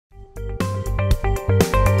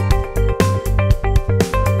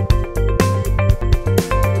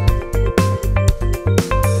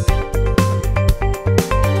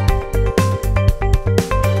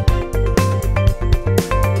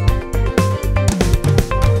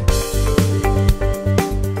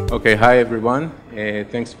Okay, hi everyone.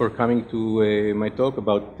 Thanks for coming to my talk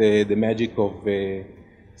about the magic of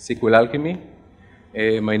SQLAlchemy.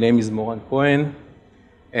 My name is Moran Cohen,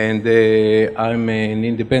 and I'm an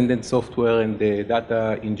independent software and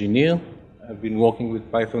data engineer. I've been working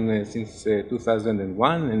with Python since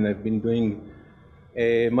 2001, and I've been doing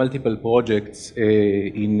multiple projects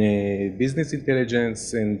in business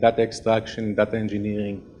intelligence and data extraction, data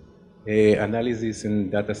engineering, analysis,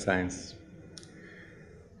 and data science.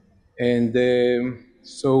 And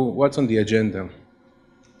so what's on the agenda?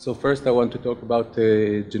 So first I want to talk about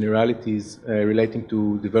generalities relating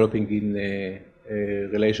to developing in a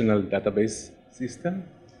relational database system.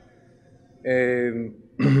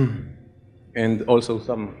 And also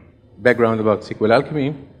some background about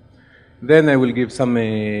SQLAlchemy. Then I will give some,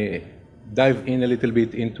 dive in a little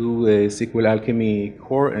bit into SQLAlchemy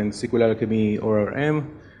core and SQLAlchemy ORM,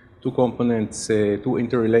 two components, two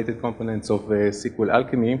interrelated components of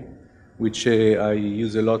SQLAlchemy, which I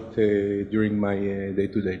use a lot during my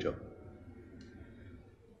day-to-day job.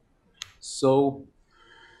 So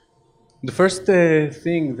the first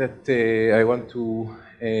thing that I want to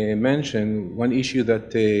mention, one issue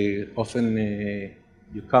that often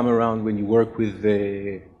you come around when you work with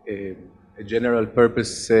a general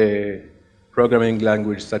purpose programming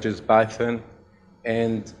language such as Python,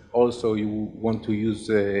 and also you want to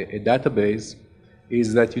use a database,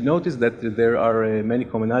 is that you notice that there are many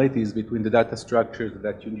commonalities between the data structures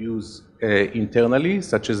that you use internally,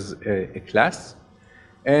 such as a class,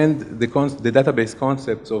 and the database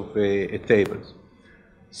concepts of a table.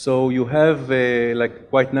 So you have, like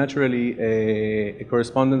quite naturally, a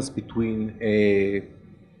correspondence between a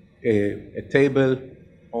table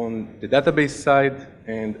on the database side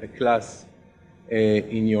and a class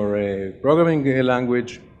in your programming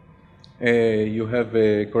language. You have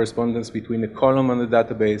a correspondence between a column on the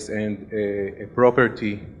database and a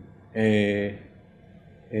property in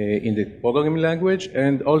the programming language,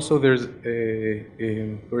 and also there's a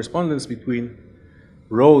correspondence between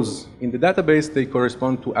rows in the database. They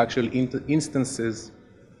correspond to actual instances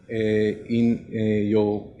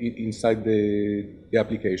inside the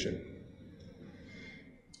application.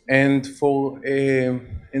 And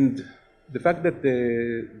and the fact that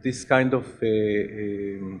this kind of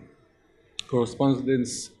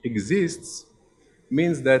correspondence exists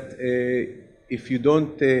means that if you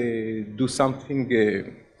don't do something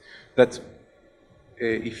that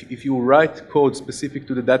if you write code specific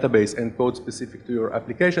to the database and code specific to your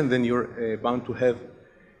application, then you're bound to have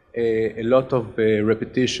a lot of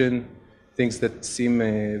repetition, things that seem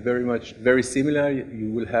very similar.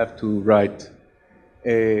 You will have to write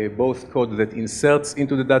both code that inserts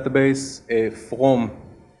into the database from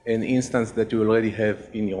an instance that you already have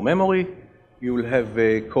in your memory. You will have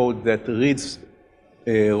a code that reads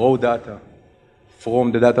raw data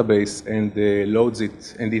from the database and loads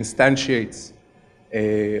it and instantiates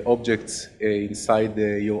objects inside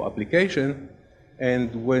your application.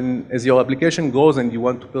 And as your application grows and you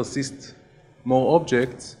want to persist more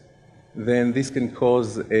objects, then this can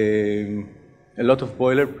cause a lot of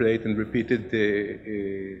boilerplate and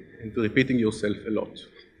repeating yourself a lot.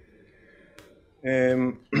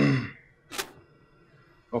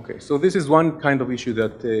 Okay, so this is one kind of issue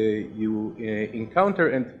that you encounter,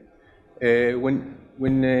 and when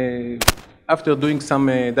after doing some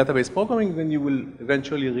database programming, then you will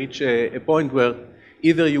eventually reach a point where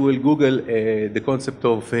either you will Google the concept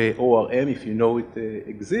of ORM if you know it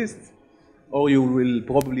exists, or you will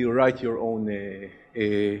probably write your own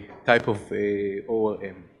type of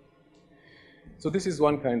ORM. So this is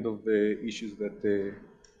one kind of issues that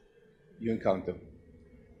you encounter.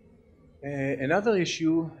 Another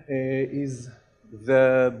issue is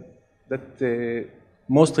that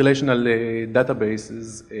most relational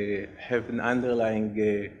databases have an underlying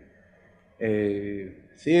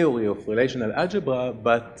theory of relational algebra,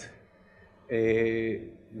 but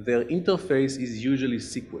their interface is usually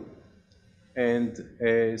SQL. And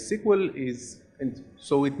SQL is, and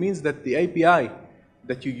so it means that the API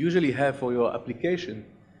that you usually have for your application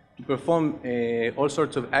to perform all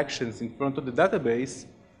sorts of actions in front of the database,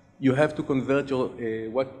 you have to convert your,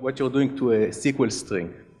 what you're doing to a SQL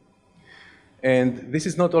string. And this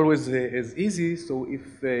is not always as easy, so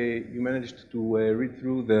if you managed to read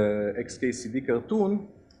through the XKCD cartoon,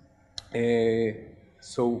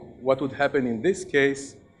 so what would happen in this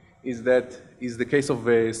case is the case of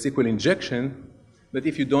SQL injection, that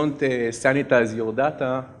if you don't sanitize your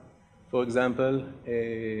data, for example,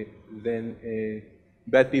 then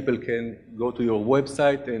bad people can go to your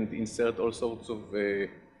website and insert all sorts of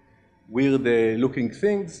weird looking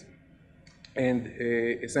things, and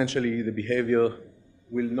essentially the behavior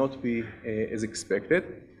will not be as expected.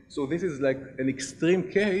 So this is like an extreme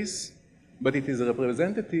case, but it is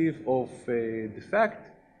representative of the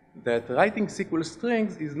fact that writing SQL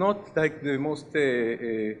strings is not like the most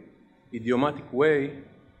idiomatic way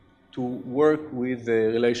to work with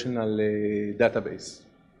a relational database.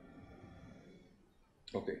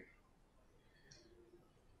 Okay.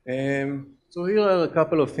 So here are a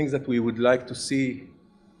couple of things that we would like to see,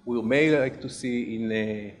 we may like to see in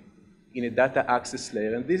a data access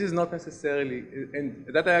layer. And this is not necessarily, and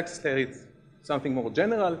data access layer is something more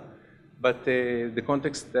general, but the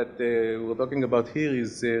context that we're talking about here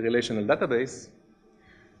is a relational database.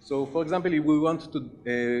 So for example, if we want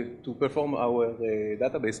to perform our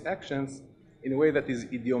database actions in a way that is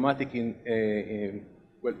idiomatic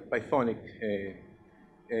well, Pythonic,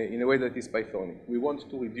 in a way that is Pythonic. We want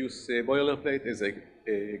to reduce boilerplate, as I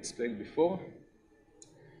explained before,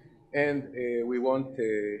 and we want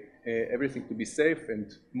everything to be safe and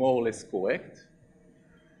more or less correct,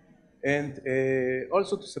 and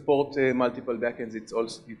also to support multiple backends. It's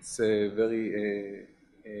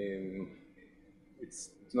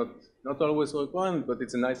not always a requirement, but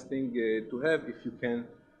it's a nice thing to have if you can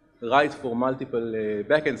write for multiple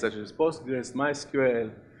backends such as Postgres,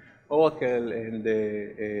 MySQL, Oracle, and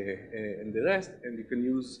the rest, and you can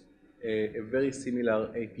use a very similar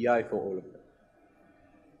API for all of them.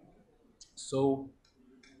 So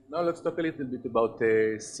now let's talk a little bit about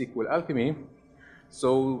SQLAlchemy.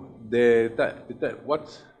 So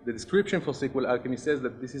what the description for SQLAlchemy says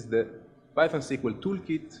that this is the Python SQL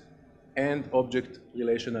toolkit and object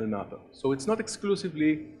relational mapper. So it's not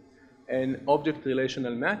exclusively an object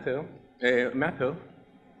relational mapper,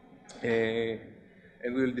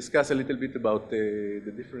 and we'll discuss a little bit about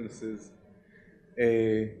the differences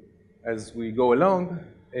as we go along.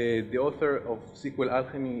 The author of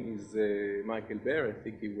SQLAlchemy is Michael Baer. I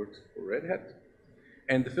think he works for Red Hat.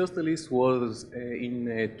 And the first release was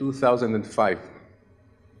in 2005.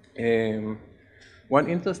 One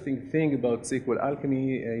interesting thing about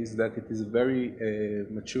SQLAlchemy is that it is a very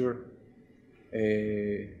mature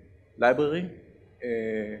library.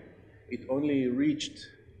 It only reached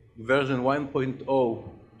version 1.0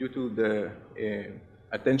 due to the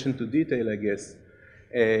attention to detail, I guess.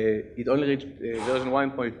 It only reached version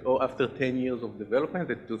 1.0 after 10 years of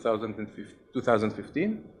development at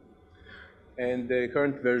 2015. And the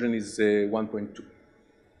current version is 1.2.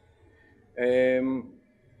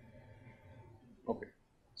 Okay,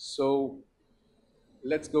 so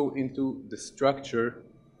let's go into the structure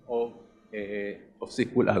of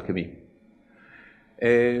SQLAlchemy.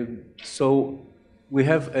 So we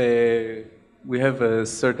have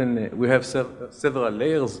several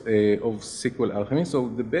layers of SQLAlchemy. So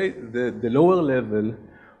the lower level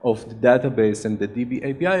of the database and the DB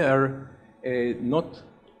API are not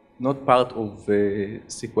part of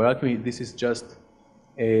SQLAlchemy. This is just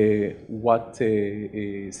what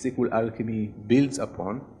SQLAlchemy builds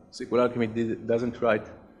upon. SQLAlchemy doesn't write.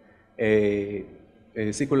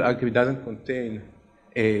 SQLAlchemy doesn't contain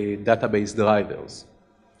database drivers.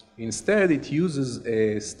 Instead, it uses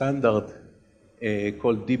a standard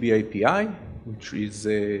called DB API, which is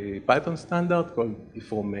a Python standard from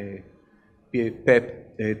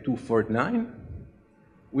PEP 249,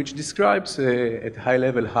 which describes at high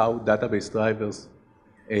level how database drivers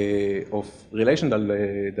of relational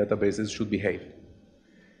databases should behave.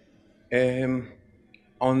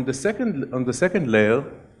 On the second layer,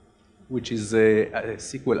 which is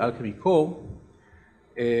SQLAlchemy core,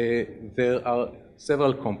 there are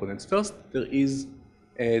several components. First, there is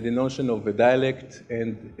the notion of a dialect,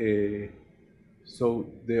 and so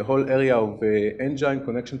the whole area of engine,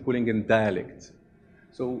 connection pooling, and dialect.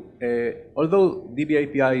 So although DB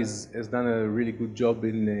API has done a really good job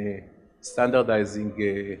in standardizing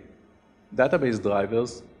database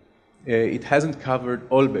drivers, it hasn't covered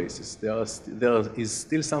all bases. There is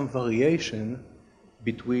still some variation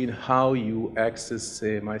between how you access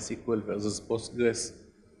MySQL versus Postgres,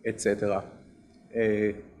 etc.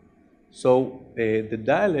 So the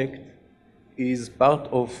dialect is part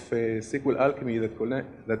of SQLAlchemy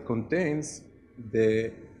that contains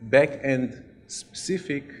the back-end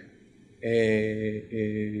specific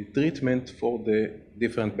treatment for the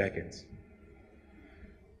different backends.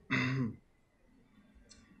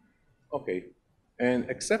 Okay, and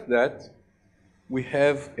except that, we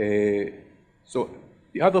have so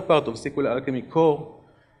the other part of SQLAlchemy core,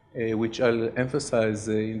 which I'll emphasize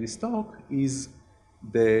in this talk, is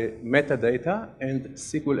the metadata and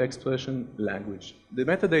SQL expression language. The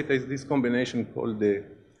metadata is this combination called the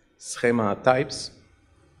schema types.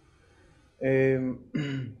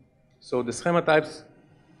 So the schema types,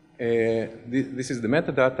 this is the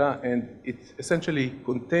metadata, and it essentially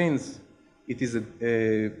contains it is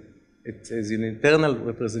an internal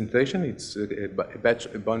representation. It's a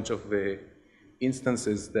bunch of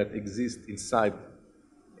instances that exist inside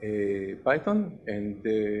Python, and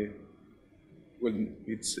well,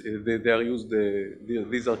 they are used.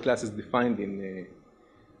 These are classes defined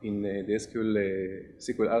in the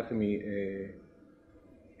SQLAlchemy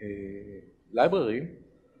library,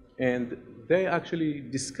 and they actually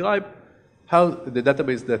describe how the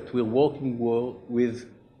database that we're working with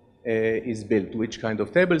is built, which kind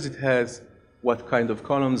of tables it has, what kind of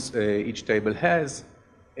columns each table has,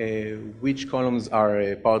 which columns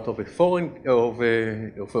are part of a foreign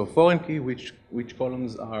key, which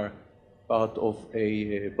columns are part of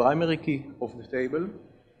a primary key of the table.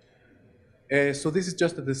 So this is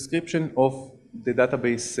just a description of the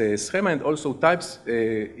database schema, and also types.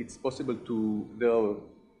 It's possible there are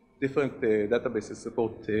different databases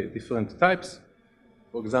support different types.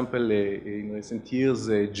 For example, in recent years,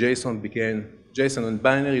 JSON and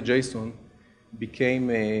binary JSON became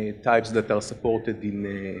types that are supported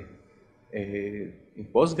in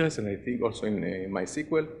Postgres, and I think also in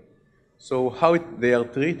MySQL. So how they are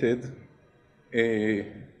treated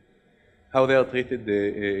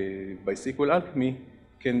by SQLAlchemy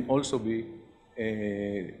can also be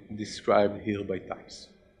described here by types.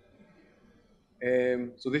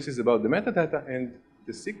 So this is about the metadata, and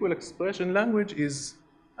the SQL expression language is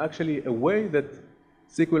actually a way that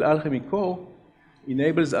SQLAlchemy core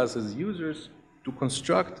enables us as users to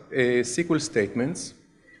construct SQL statements,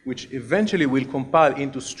 which eventually will compile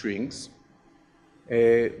into strings,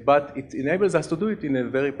 but it enables us to do it in a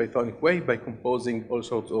very Pythonic way by composing all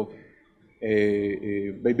sorts of,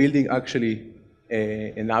 by building actually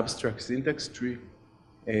an abstract syntax tree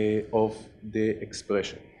of the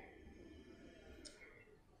expression.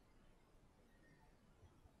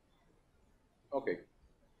 Okay.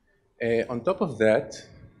 On top of that,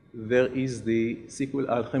 there is the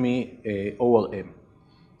SQLAlchemy ORM.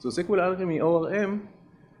 So SQLAlchemy ORM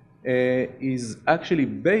is actually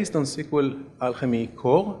based on SQLAlchemy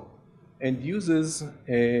core and uses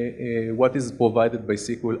what is provided by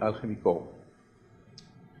SQLAlchemy core.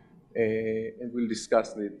 And we'll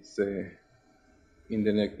discuss this in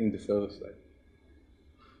the further slide.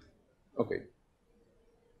 Okay.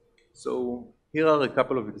 So here are a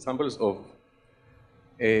couple of examples of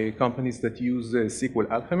companies that use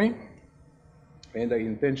SQLAlchemy, and I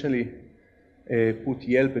intentionally put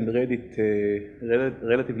Yelp and Reddit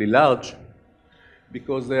relatively large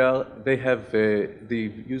because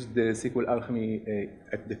they've used the SQLAlchemy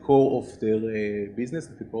at the core of their business,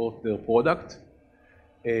 at the core of their product.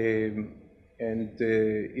 And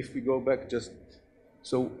if we go back just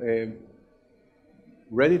so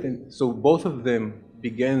Reddit and so both of them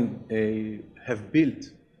have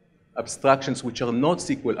built abstractions which are not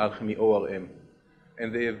SQLAlchemy ORM,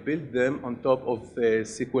 and they have built them on top of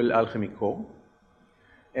SQLAlchemy core.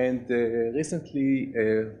 And recently,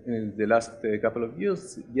 in the last couple of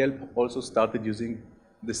years, Yelp also started using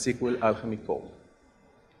the SQLAlchemy core.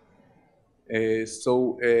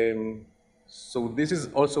 So this is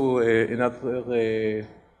also another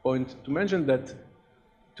point to mention, that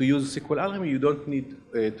to use SQLAlchemy, you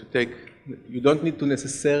don't need to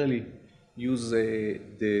necessarily use the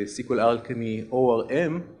SQLAlchemy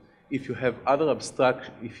ORM. If you have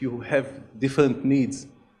if you have different needs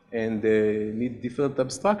and need different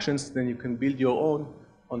abstractions, then you can build your own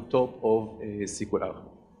on top of SQLAlchemy,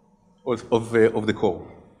 of the core.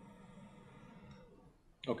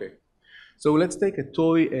 Okay, so let's take a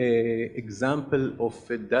toy example of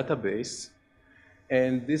a database,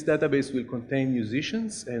 and this database will contain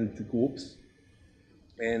musicians and groups,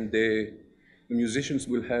 and the musicians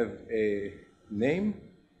will have a name,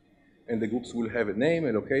 and the groups will have a name,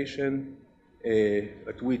 a location,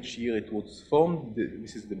 at which year it was formed.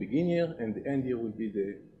 This is the begin year, and the end year will be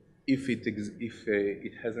if it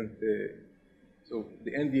hasn't. So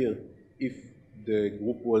the end year, if the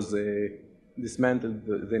group was dismantled,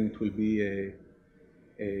 then it will be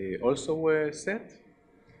also set.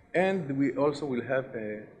 And we also will have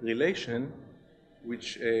a relation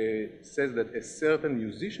which says that a certain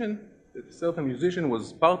musician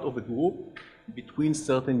was part of a group between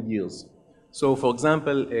certain years. So for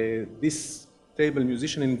example, this table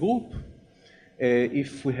musician in group,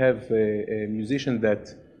 if we have a musician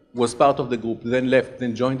that was part of the group, then left,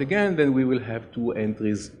 then joined again, then we will have 2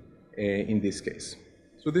 entries in this case.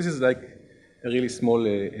 So this is like a really small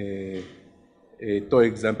toy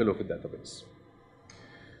example of a database.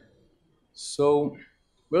 So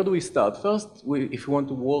where do we start? First, if we want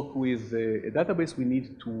to work with a database, we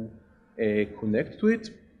need to connect to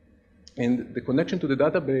it. And the connection to the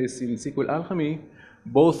database in SQLAlchemy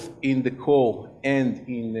both in the core and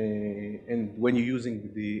when you're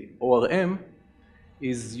using the ORM,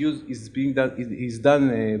 is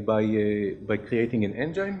done by creating an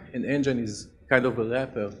engine. An engine is kind of a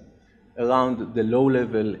wrapper around the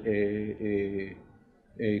low-level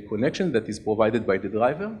connection that is provided by the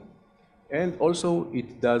driver, and also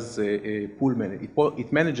it does a pool management.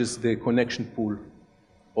 It manages the connection pool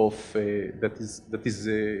of that is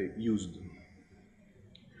used.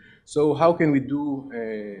 So how can we do?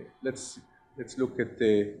 Let's look at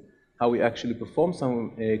how we actually perform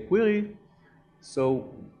some query. So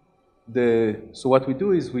what we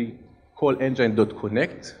do is we call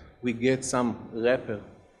engine.connect. We get some wrapper,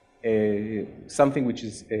 something which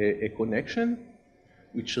is a connection,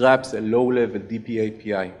 which wraps a low-level DP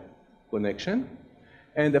API connection.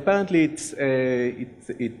 And apparently in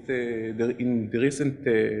the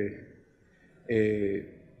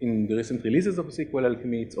recent releases of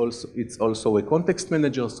SQLAlchemy, it's also a context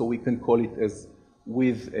manager, so we can call it as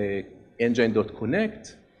with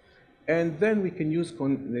engine.connect. And then we can use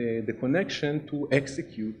the connection to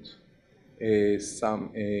execute some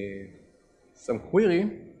query.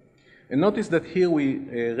 And notice that here we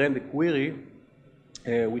ran the query,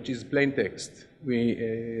 which is plain text.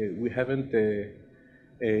 We haven't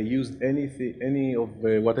used any of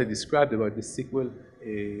what I described about the SQL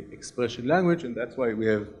expression language, and that's why we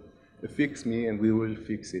have a fix me, and we will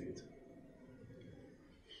fix it.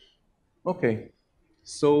 Okay,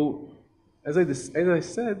 so as I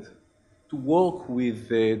said, to work with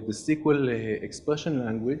the SQL expression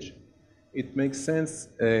language, it makes sense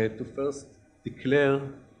to first declare,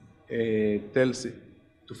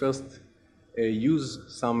 use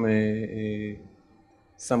some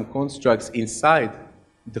constructs inside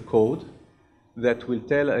the code that will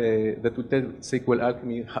tell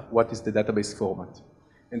SQLAlchemy what is the database format,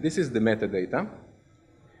 and this is the metadata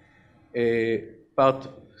part.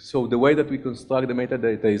 So the way that we construct the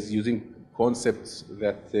metadata is using concepts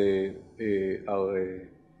that are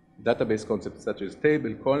database concepts such as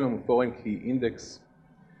table, column, foreign key, index,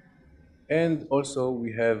 and also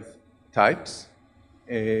we have types.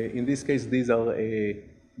 In this case, these are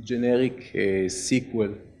generic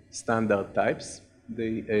SQL standard types.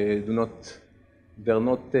 They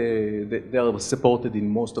are supported in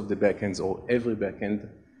most of the backends or every backend,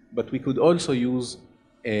 but we could also use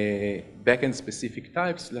backend specific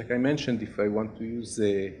types. Like I mentioned, if I want to use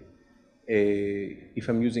if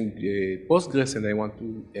I'm using Postgres and I want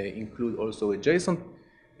to include also a JSON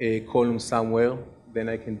column somewhere, then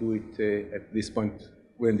I can do it at this point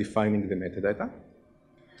when defining the metadata.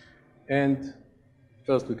 And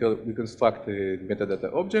first we construct a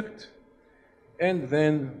metadata object, and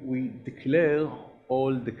then we declare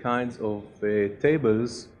all the kinds of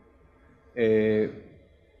tables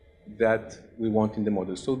that we want in the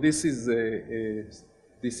model. So this is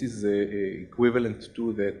equivalent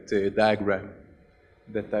to that diagram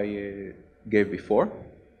that I gave before.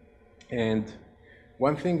 And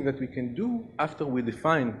one thing that we can do after we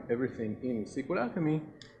define everything in SQLAlchemy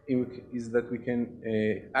is that we can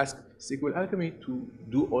ask SQLAlchemy to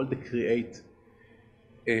do all the create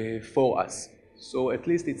for us. So at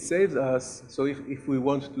least it saves us. So if we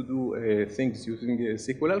want to do things using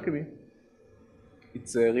SQLAlchemy,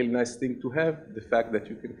 it's a really nice thing to have, the fact that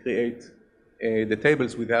you can create the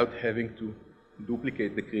tables without having to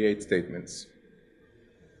duplicate the create statements.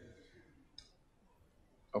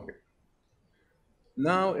 Okay.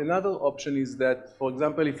 Now, another option is that, for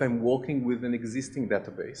example, if I'm working with an existing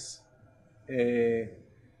database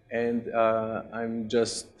and I'm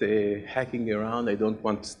just hacking around, I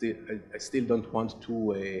still don't want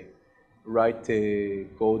to write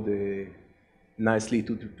code nicely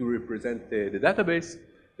to represent the database,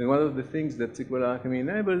 then one of the things that SQLAlchemy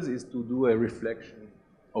enables is to do a reflection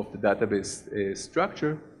of the database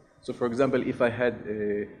structure. So for example, if I had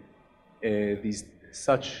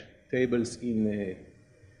such tables in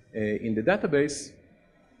the database,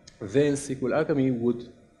 then SQLAlchemy would,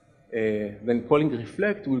 then calling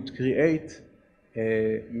reflect would create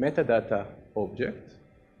a metadata object,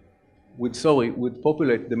 would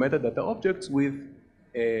populate the metadata objects with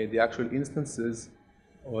the actual instances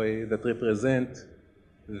that represent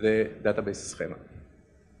the database schema.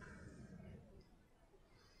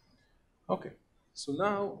 Okay, so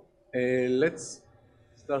now let's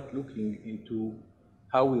start looking into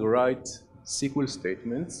how we write SQL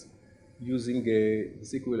statements using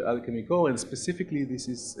SQLAlchemy core, and specifically this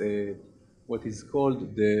is what is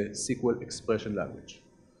called the SQL expression language.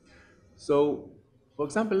 So, for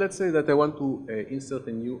example, let's say that I want to insert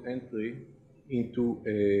a new entry into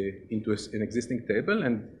an existing table,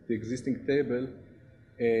 and the existing table,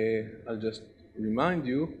 I'll just remind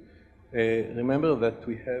you, remember that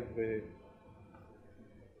we have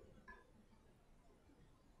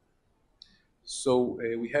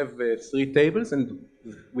we have 3 tables, and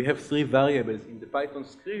we have 3 variables in the Python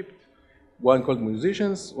script, one called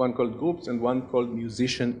musicians, one called groups, and one called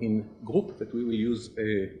musician in group that we will use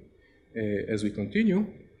as we continue.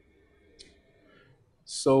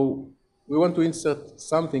 So we want to insert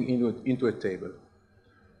something into a table.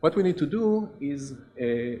 What we need to do is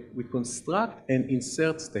we construct an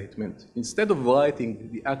insert statement. Instead of writing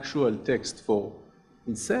the actual text for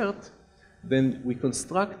insert, then we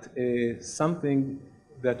construct something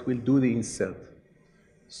that will do the insert.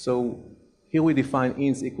 So here we define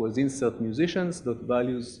ins equals insert musicians dot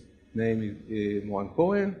values name is Moran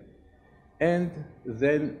Cohen, and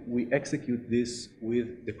then we execute this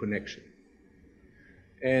with the connection.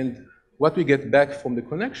 And what we get back from the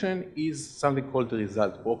connection is something called the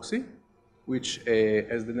result proxy, which,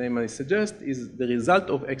 as the name might suggest, is the result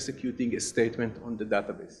of executing a statement on the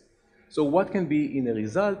database. So what can be in a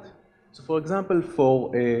result? So for example,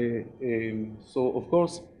 so of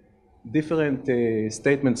course, different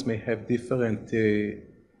statements may have different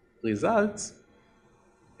results.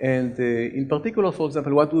 And in particular, for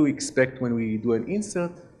example, what do we expect when we do an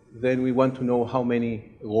insert? Then we want to know how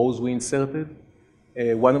many rows we inserted.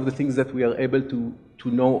 One of the things that we are able to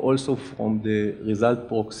know also from the result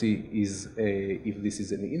proxy is if this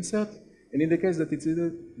is an insert. And in the case that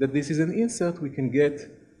this is an insert, we can get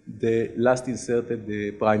the last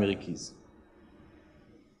inserted primary keys.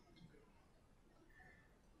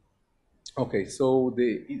 Okay, so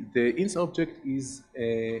the ins object is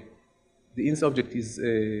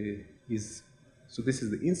so this is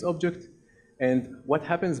the ins object, and what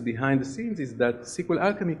happens behind the scenes is that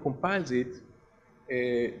SQLAlchemy compiles it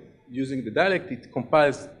using the dialect. It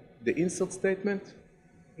compiles the insert statement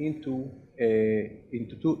into a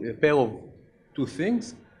pair of 2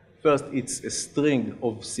 things. First, it's a string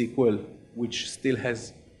of SQL which still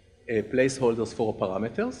has placeholders for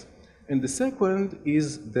parameters, and the second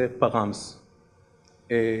is the params,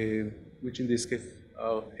 which in this case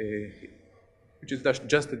are which is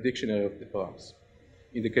just a dictionary of the params.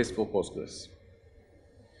 In the case for Postgres,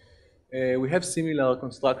 we have similar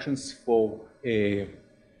constructions for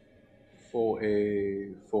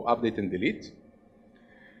update and delete.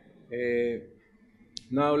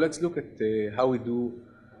 Now let's look at how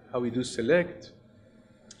we do select.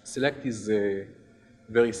 Select is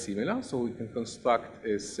very similar, so we can construct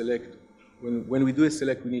a select. When we do a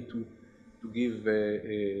select, we need to give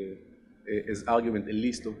as argument a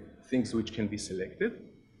list of things which can be selected,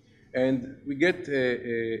 and we get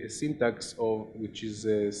a syntax which is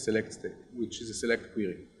a select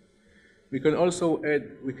query. We can also add.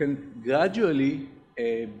 We can gradually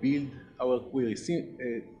build our query.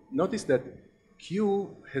 Notice that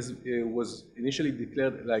Q was initially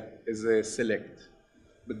declared as a select,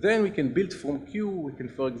 but then we can build from Q. We can,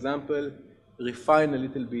 for example, refine a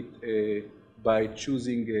little bit by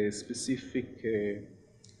choosing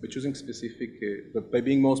by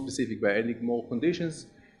being more specific, by adding more conditions,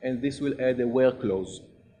 and this will add a where clause.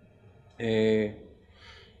 Okay.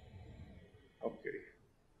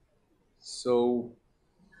 So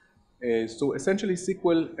essentially,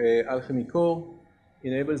 SQLAlchemy core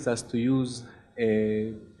enables us to use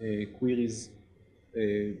queries,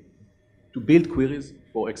 to build queries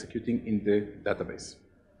for executing in the database.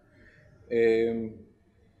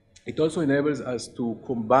 It also enables us to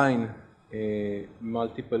combine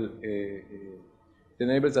multiple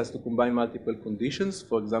conditions.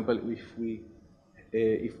 For example, if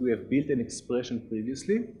we have built an expression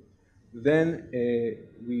previously, then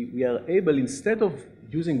we are able, instead of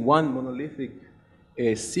using one monolithic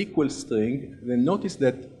SQL string, then notice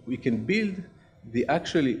that we can build the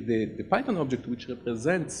Python object which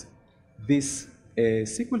represents this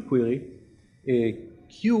SQL query.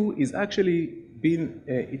 Q is actually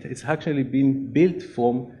it's actually been built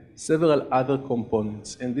from several other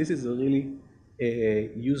components, and this is a really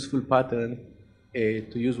useful pattern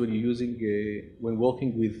to use when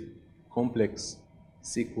working with complex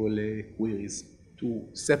SQL queries, to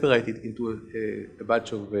separate it into a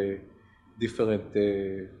bunch of different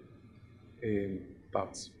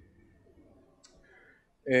parts.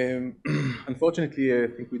 Unfortunately, I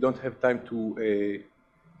think we don't have time to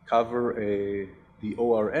cover the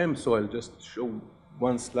ORM, so I'll just show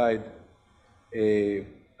one slide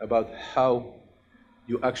about how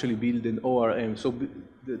you actually build an ORM. So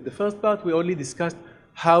the first part, we only discussed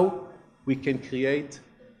how we can create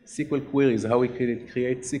SQL queries, how we can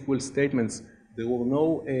create SQL statements. There were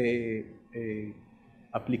no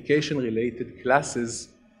application-related classes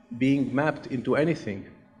being mapped into anything.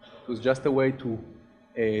 It was just a way to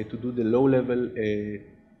do the low-level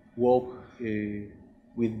work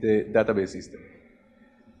with the database system.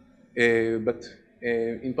 But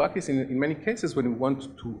in practice, in many cases, when we want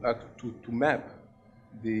to map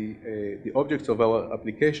the objects of our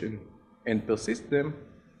application and persist them,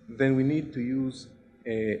 then we need to use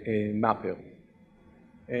a mapper.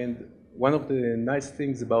 And one of the nice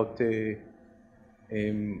things about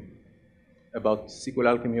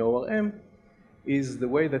SQLAlchemy ORM is the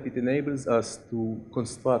way that it enables us to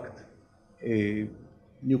construct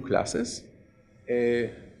new classes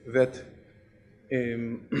that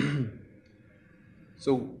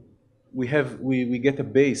so we get a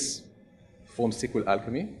base from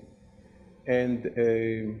SQLAlchemy, and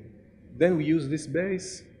then we use this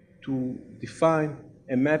base to define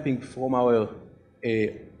a mapping from our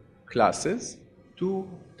classes to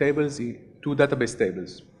tables, to database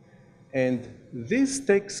tables. And this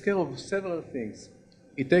takes care of several things.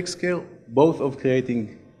 It takes care both of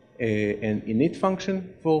creating an init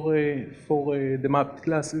function for the mapped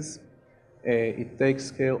classes. It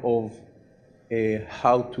takes care of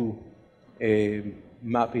how to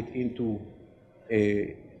map it into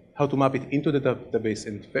the database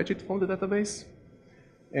and fetch it from the database.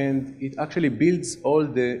 And it actually builds all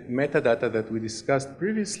the metadata that we discussed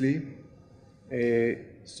previously.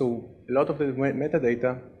 So a lot of the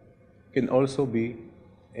metadata can also be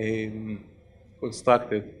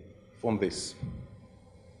constructed from this.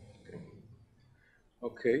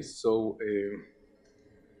 Okay, so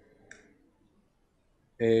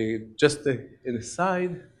just an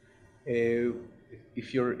aside,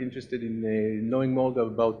 if you're interested in knowing more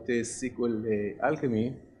about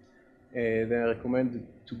SQLAlchemy, then I recommend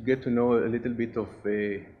to get to know a little bit of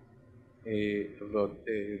about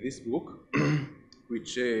this book,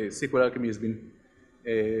 which SQLAlchemy has been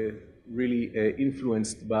really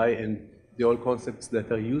influenced by, and the all concepts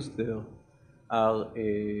that are used there are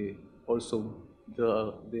also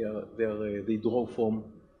they draw from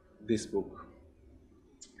this book.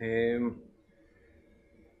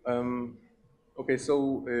 Okay,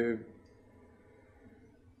 so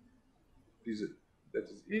that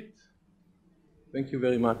is it. Thank you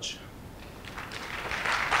very much.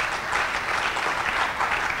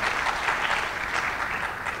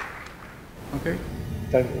 Okay,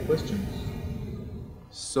 time for questions.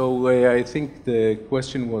 So I think the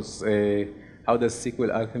question was, how does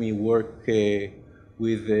SQLAlchemy work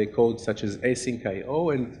with code such as async I/O?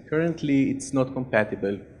 And currently, it's not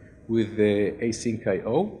compatible with async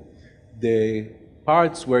I/O. The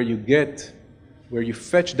parts where you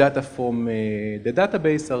fetch data from the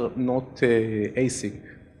database are not async.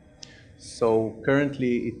 So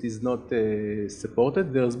currently, it is not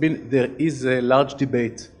supported. There is a large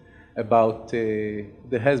debate about,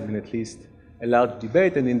 there has been at least a large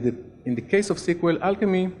debate, and in the case of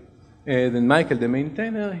SQLAlchemy, then Michael, the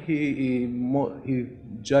maintainer, he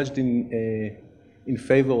judged in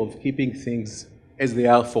favor of keeping things as they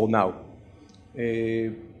are for now.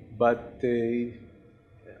 But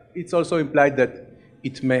it's also implied that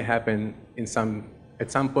it may happen at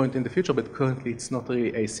some point in the future, but currently it's not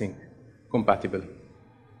really async compatible.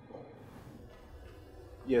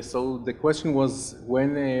 Yeah, so the question was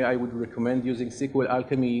when I would recommend using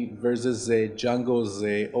SQLAlchemy versus Django's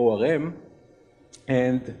ORM.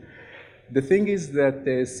 And the thing is that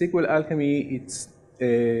SQLAlchemy, it's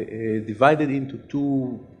divided into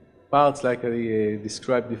two parts like I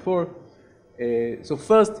described before. So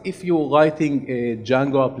first, if you're writing a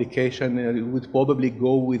Django application, you would probably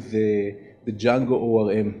go with the Django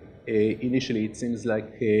ORM. Initially, it seems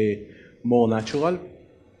like more natural.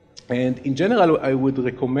 And in general, I would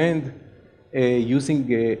recommend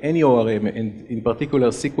using any ORM, and in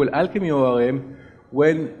particular SQLAlchemy ORM,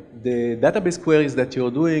 when the database queries that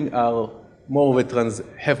you're doing are more more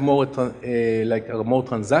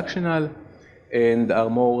transactional and are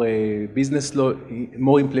more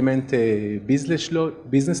implement business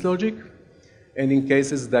logic. And in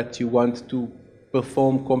cases that you want to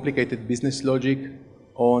perform complicated business logic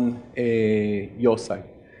on your side.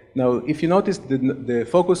 Now, if you notice, the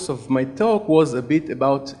focus of my talk was a bit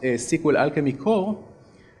about SQLAlchemy core,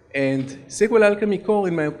 and SQLAlchemy core,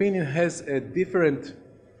 in my opinion, has a different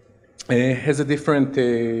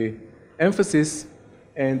emphasis,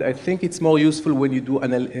 and I think it's more useful when you do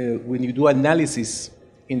analysis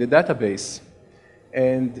in the database.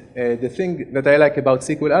 And the thing that I like about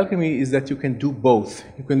SQLAlchemy is that you can do both.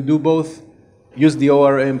 You can do both, use the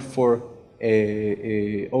ORM for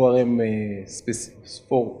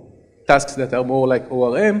for tasks that are more like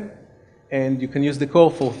ORM, and you can use the core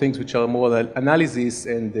for things which are more like analysis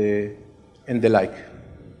and the like.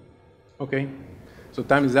 Okay, so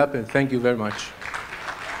time is up, and thank you very much.